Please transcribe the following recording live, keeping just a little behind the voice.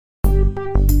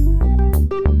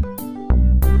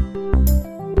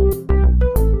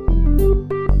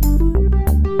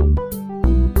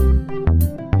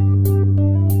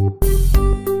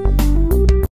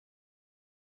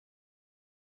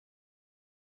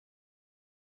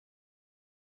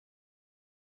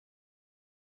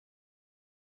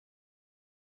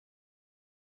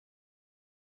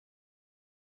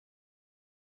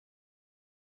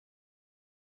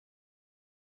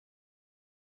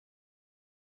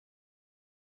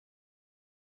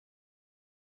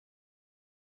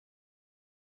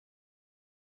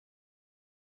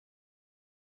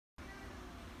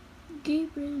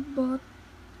Gabriel bought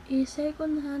a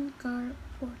second-hand car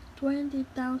for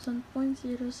 20,000.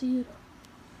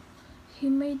 He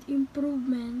made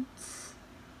improvements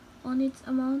on it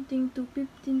amounting to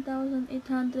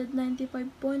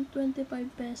 15,895.25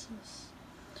 pesos.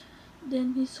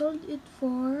 Then he sold it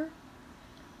for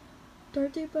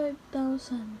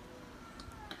 35,000.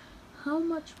 How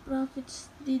much profits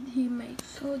did he make?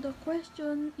 So the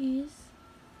question is,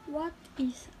 what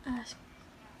is asked?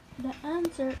 The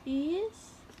answer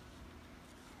is,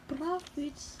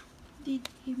 profits did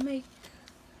he make?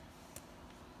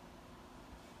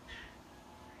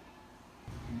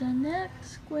 The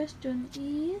next question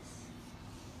is,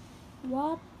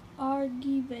 what are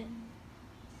given?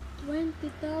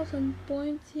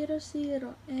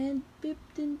 20,000.00 and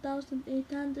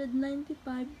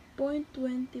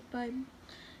 15,895.25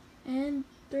 and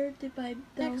 35,000.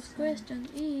 Next question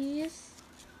is,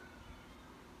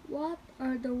 what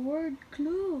are the word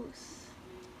clues?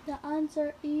 The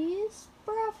answer is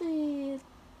profit.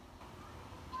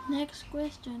 Next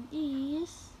question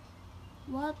is,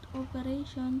 what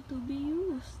operation to be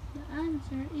used? The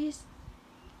answer is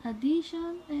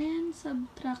addition and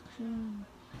subtraction.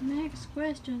 Next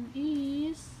question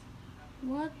is,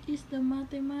 what is the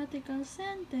mathematical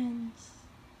sentence?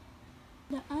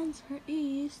 The answer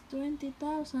is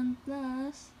 20,000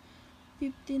 plus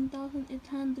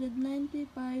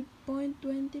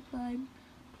 15,895.25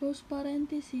 close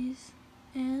parenthesis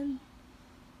and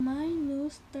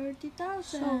minus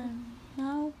 30,000. So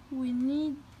now we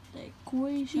need the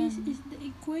equation. This is the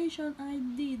equation I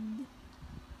did.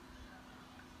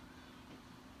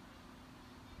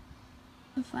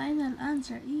 The final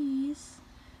answer is,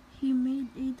 he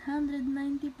made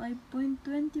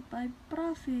 895.25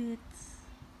 profits.